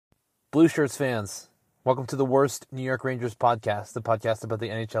Blue Shirts fans, welcome to the Worst New York Rangers podcast, the podcast about the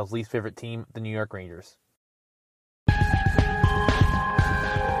NHL's least favorite team, the New York Rangers.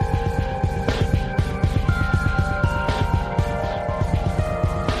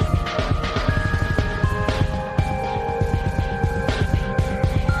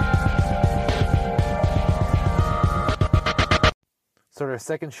 So our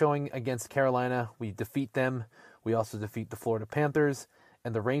second showing against Carolina, we defeat them. We also defeat the Florida Panthers,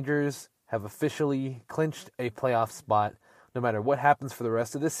 and the Rangers have officially clinched a playoff spot. No matter what happens for the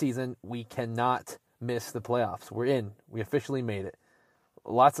rest of this season, we cannot miss the playoffs. We're in. We officially made it.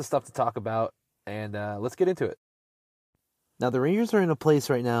 Lots of stuff to talk about, and let's get into it. Now, the Rangers are in a place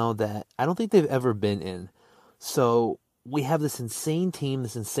right now that I don't think they've ever been in. So we have this insane team,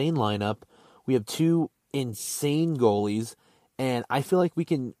 this insane lineup. We have two insane goalies. And I feel like we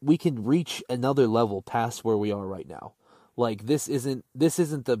can reach another level past where we are right now. Like this isn't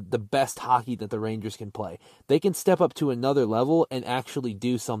the best hockey that the Rangers can play. They can step up to another level and actually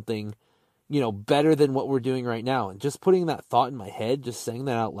do something, better than what we're doing right now. And just putting that thought in my head, just saying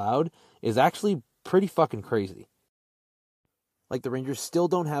that out loud, is actually pretty fucking crazy. Like the Rangers still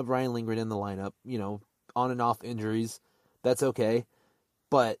don't have Ryan Lindgren in the lineup, on and off injuries. That's okay.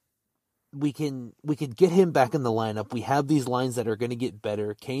 But we can get him back in the lineup. We have these lines that are going to get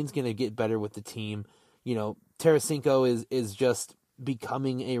better. Kane's going to get better with the team. Tarasenko is just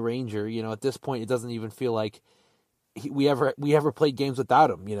becoming a Ranger. At this point, it doesn't even feel like we ever played games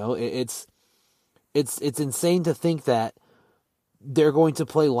without him. It's insane to think that they're going to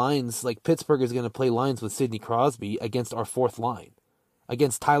play lines like Pittsburgh is going to play lines with Sidney Crosby against our fourth line,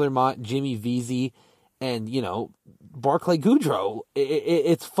 against Tyler Mott, Jimmy Vesey, and, Barclay Goodrow.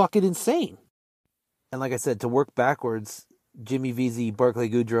 It's fucking insane. And like I said, to work backwards, Jimmy Vesey, Barclay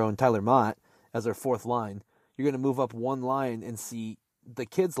Goodrow, and Tyler Mott as our fourth line, you're going to move up one line and see the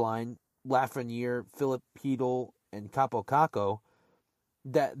kids line, Lafreniere, Philip Hedl, and Capo Caco.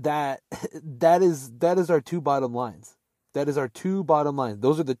 That is our two bottom lines. That is our two bottom lines.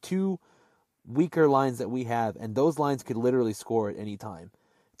 Those are the two weaker lines that we have, and those lines could literally score at any time.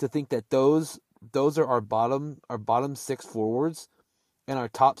 To think that those are our bottom six forwards, and our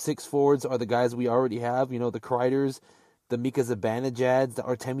top six forwards are the guys we already have. The Kreiders, the Mika Zibanejads, the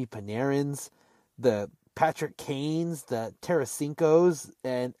Artemi Panarins, the Patrick Kanes, the Tarasenkos,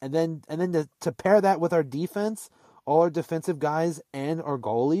 and then to pair that with our defense, all our defensive guys and our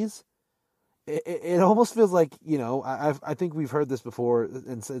goalies. It almost feels like, I think we've heard this before,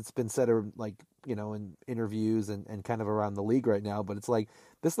 and it's been said in interviews and kind of around the league right now, but it's like,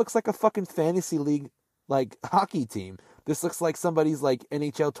 this looks like a fucking fantasy league, hockey team. This looks like somebody's,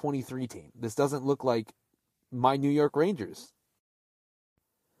 NHL 23 team. This doesn't look like my New York Rangers.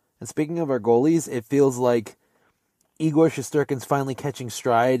 And speaking of our goalies, it feels like Igor Shesterkin's finally catching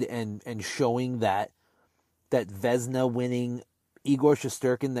stride and showing that Vezina winning Igor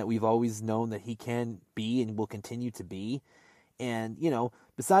Shesterkin that we've always known that he can be and will continue to be. And,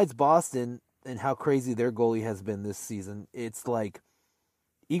 besides Boston and how crazy their goalie has been this season, it's like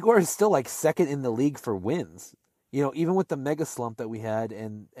Igor is still second in the league for wins. Even with the mega slump that we had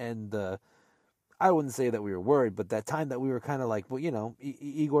and the, I wouldn't say that we were worried, but that time that we were kind of like, well,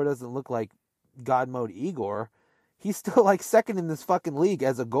 Igor doesn't look like God mode Igor. He's still second in this fucking league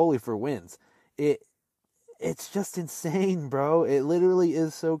as a goalie for wins. It's just insane, bro. It literally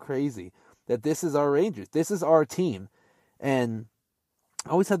is so crazy that this is our Rangers. This is our team. And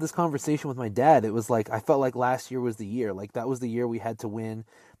I always had this conversation with my dad. It was I felt like last year was the year. That was the year we had to win.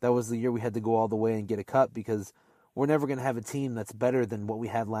 That was the year we had to go all the way and get a cup because we're never going to have a team that's better than what we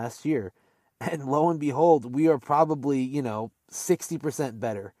had last year. And lo and behold, we are probably, 60%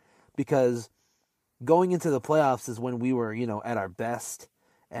 better because going into the playoffs is when we were, at our best.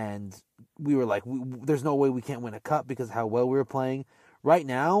 And we were there's no way we can't win a cup because of how well we were playing. Right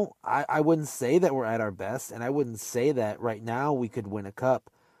now, I wouldn't say that we're at our best, and I wouldn't say that right now we could win a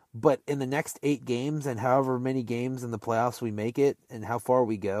cup. But in the next 8 games and however many games in the playoffs we make it and how far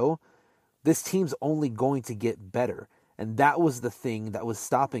we go, this team's only going to get better. And that was the thing that was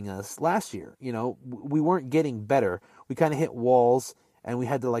stopping us last year. We weren't getting better. We kind of hit walls, and we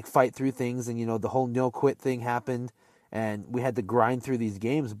had to fight through things, and the whole no-quit thing happened. And we had to grind through these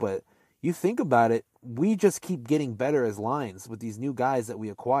games, but you think about it, we just keep getting better as lines with these new guys that we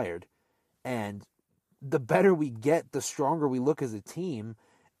acquired. And the better we get, the stronger we look as a team.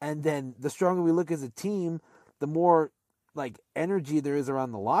 And then the stronger we look as a team, the more energy there is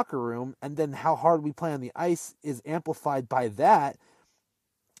around the locker room. And then how hard we play on the ice is amplified by that.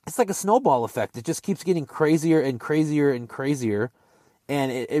 It's like a snowball effect. It just keeps getting crazier and crazier and crazier. And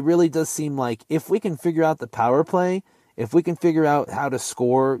it really does seem like if we can figure out the power play, If we can figure out how to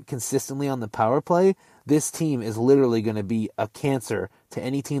score consistently on the power play, this team is literally going to be a cancer to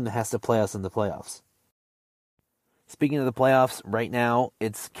any team that has to play us in the playoffs. Speaking of the playoffs, right now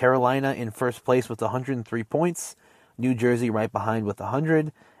it's Carolina in first place with 103 points, New Jersey right behind with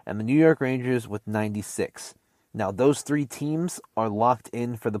 100, and the New York Rangers with 96. Now, those three teams are locked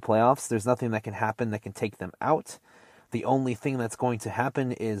in for the playoffs. There's nothing that can happen that can take them out. The only thing that's going to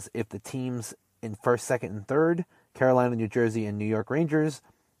happen is if the teams in first, second, and third, Carolina, New Jersey, and New York Rangers,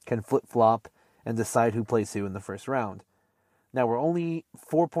 can flip-flop and decide who plays who in the first round. Now, we're only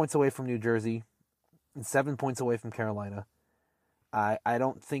 4 points away from New Jersey and 7 points away from Carolina. I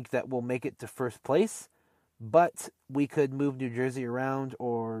don't think that we'll make it to first place, but we could move New Jersey around,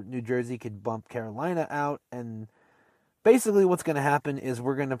 or New Jersey could bump Carolina out, and basically what's going to happen is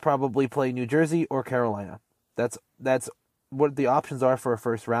we're going to probably play New Jersey or Carolina. That's what the options are for a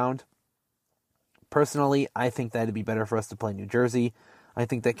first round. Personally, I think that it'd be better for us to play New Jersey. I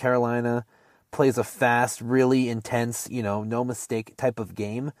think that Carolina plays a fast, really intense, no mistake type of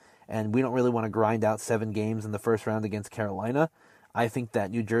game, and we don't really want to grind out 7 games in the first round against Carolina. I think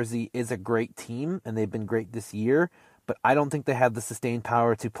that New Jersey is a great team, and they've been great this year, but I don't think they have the sustained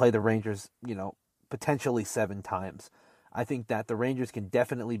power to play the Rangers, potentially 7 times. I think that the Rangers can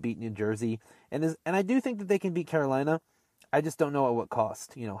definitely beat New Jersey, and I do think that they can beat Carolina. I just don't know at what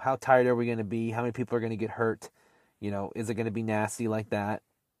cost. How tired are we going to be? How many people are going to get hurt? Is it going to be nasty like that?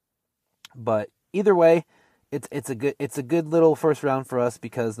 But either way, it's a good little first round for us,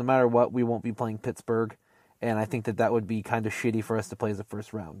 because no matter what, we won't be playing Pittsburgh. And I think that would be kind of shitty for us to play as a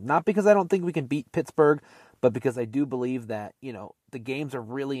first round. Not because I don't think we can beat Pittsburgh, but because I do believe that, the games are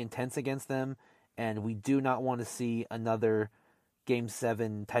really intense against them, and we do not want to see another Game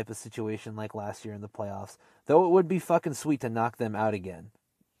 7 type of situation like last year in the playoffs. Though it would be fucking sweet to knock them out again.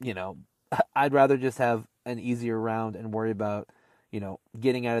 I'd rather just have an easier round and worry about,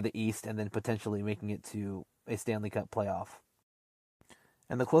 getting out of the East and then potentially making it to a Stanley Cup playoff.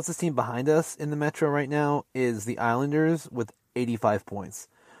 And the closest team behind us in the Metro right now is the Islanders with 85 points.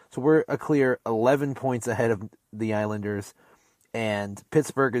 So we're a clear 11 points ahead of the Islanders, and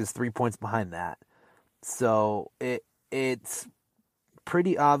Pittsburgh is 3 points behind that. So it's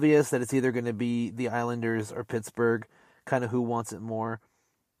pretty obvious that it's either going to be the Islanders or Pittsburgh, kind of who wants it more.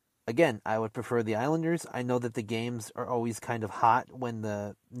 Again, I would prefer the Islanders. I know that the games are always kind of hot when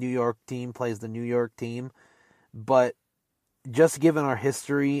the New York team plays the New York team, but just given our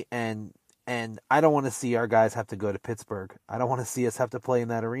history, and I don't want to see our guys have to go to Pittsburgh. I don't want to see us have to play in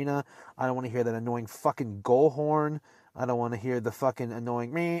that arena. I don't want to hear that annoying fucking goal horn. I don't want to hear the fucking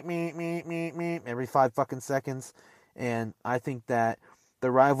annoying me every 5 fucking seconds. And I think that the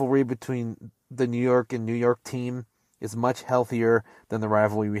rivalry between the New York and New York team is much healthier than the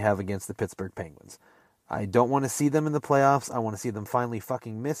rivalry we have against the Pittsburgh Penguins. I don't want to see them in the playoffs. I want to see them finally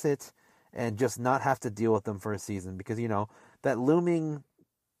fucking miss it and just not have to deal with them for a season, because, that looming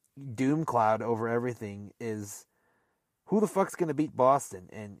doom cloud over everything is who the fuck's going to beat Boston?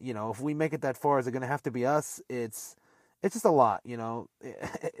 And, if we make it that far, is it going to have to be us? It's just a lot,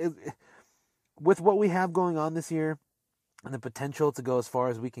 with what we have going on this year and the potential to go as far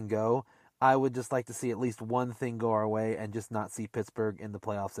as we can go, I would just like to see at least one thing go our way and just not see Pittsburgh in the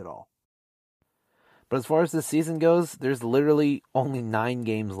playoffs at all. But as far as this season goes, there's literally only 9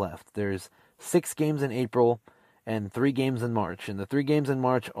 games left. There's 6 games in April and 3 games in March. And the 3 games in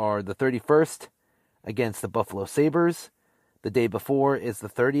March are the 31st against the Buffalo Sabres. The day before is the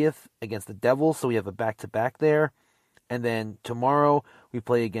 30th against the Devils, so we have a back-to-back there. And then tomorrow we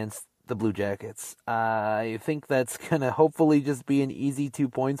play against the Blue Jackets. I think that's going to hopefully just be an easy 2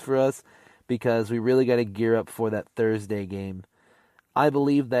 points for us, because we really got to gear up for that Thursday game. I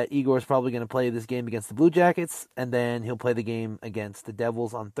believe that Igor's probably going to play this game against the Blue Jackets, and then he'll play the game against the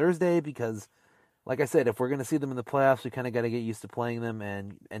Devils on Thursday, because, like I said, if we're going to see them in the playoffs, we kind of got to get used to playing them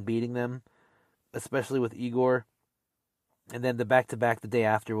and beating them, especially with Igor. And then the back-to-back the day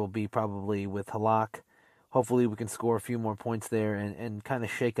after will be probably with Halak. Hopefully we can score a few more points there and kind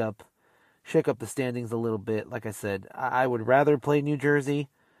of shake up the standings a little bit. Like I said, I would rather play New Jersey,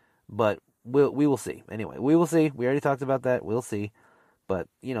 but we will see. Anyway, we will see. We already talked about that. We'll see. But,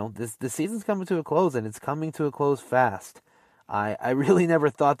 this season's coming to a close, and it's coming to a close fast. I really never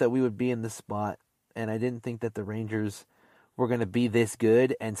thought that we would be in this spot, and I didn't think that the Rangers were going to be this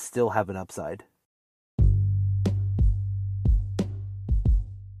good and still have an upside.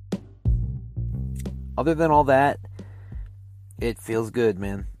 Other than all that, it feels good,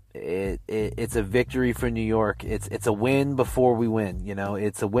 man. It's a victory for New York. It's a win before we win,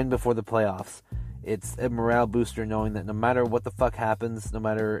 It's a win before the playoffs. It's a morale booster knowing that no matter what the fuck happens, no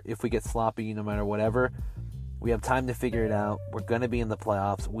matter if we get sloppy, no matter whatever, We have time to figure it out. We're going to be in the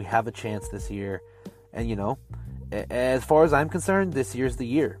playoffs. We have a chance this year. And, as far as I'm concerned, this year's the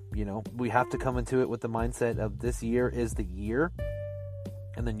year. We have to come into it with the mindset of this year is the year.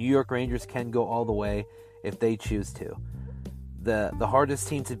 And the New York Rangers can go all the way if they choose to. The hardest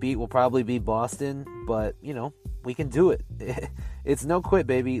team to beat will probably be Boston, but, we can do it. It's no quit,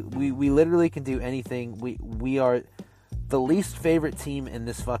 baby. We literally can do anything. We are the least favorite team in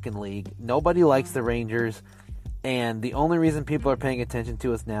this fucking league. Nobody likes the Rangers, and the only reason people are paying attention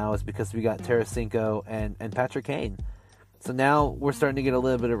to us now is because we got Tarasenko and Patrick Kane. So now we're starting to get a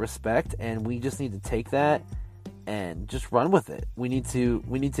little bit of respect, and we just need to take that and just run with it. We need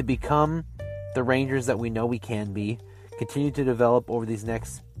to become the Rangers that we know we can be. Continue to develop over these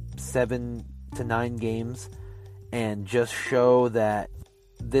next 7 to 9 games, and just show that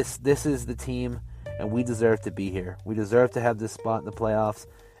this is the team, and we deserve to be here. We deserve to have this spot in the playoffs,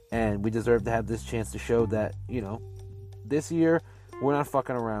 and we deserve to have this chance to show that, this year we're not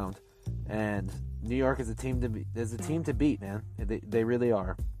fucking around. And New York is a team to beat, man. They really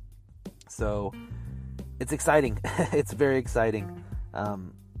are. So it's exciting. It's very exciting.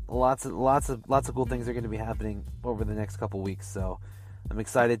 Lots of cool things are going to be happening over the next couple weeks. So I'm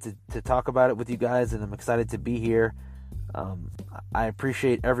excited to talk about it with you guys, and I'm excited to be here. I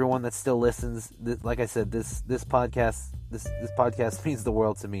appreciate everyone that still listens. Like I said, this podcast means the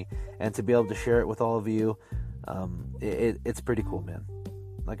world to me, and to be able to share it with all of you, it's pretty cool, man.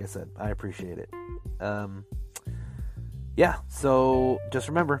 Like I said, I appreciate it. So just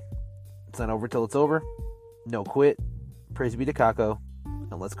remember, it's not over till it's over. No quit. Praise be to Kako,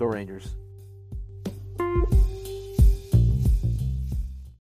 and let's go Rangers.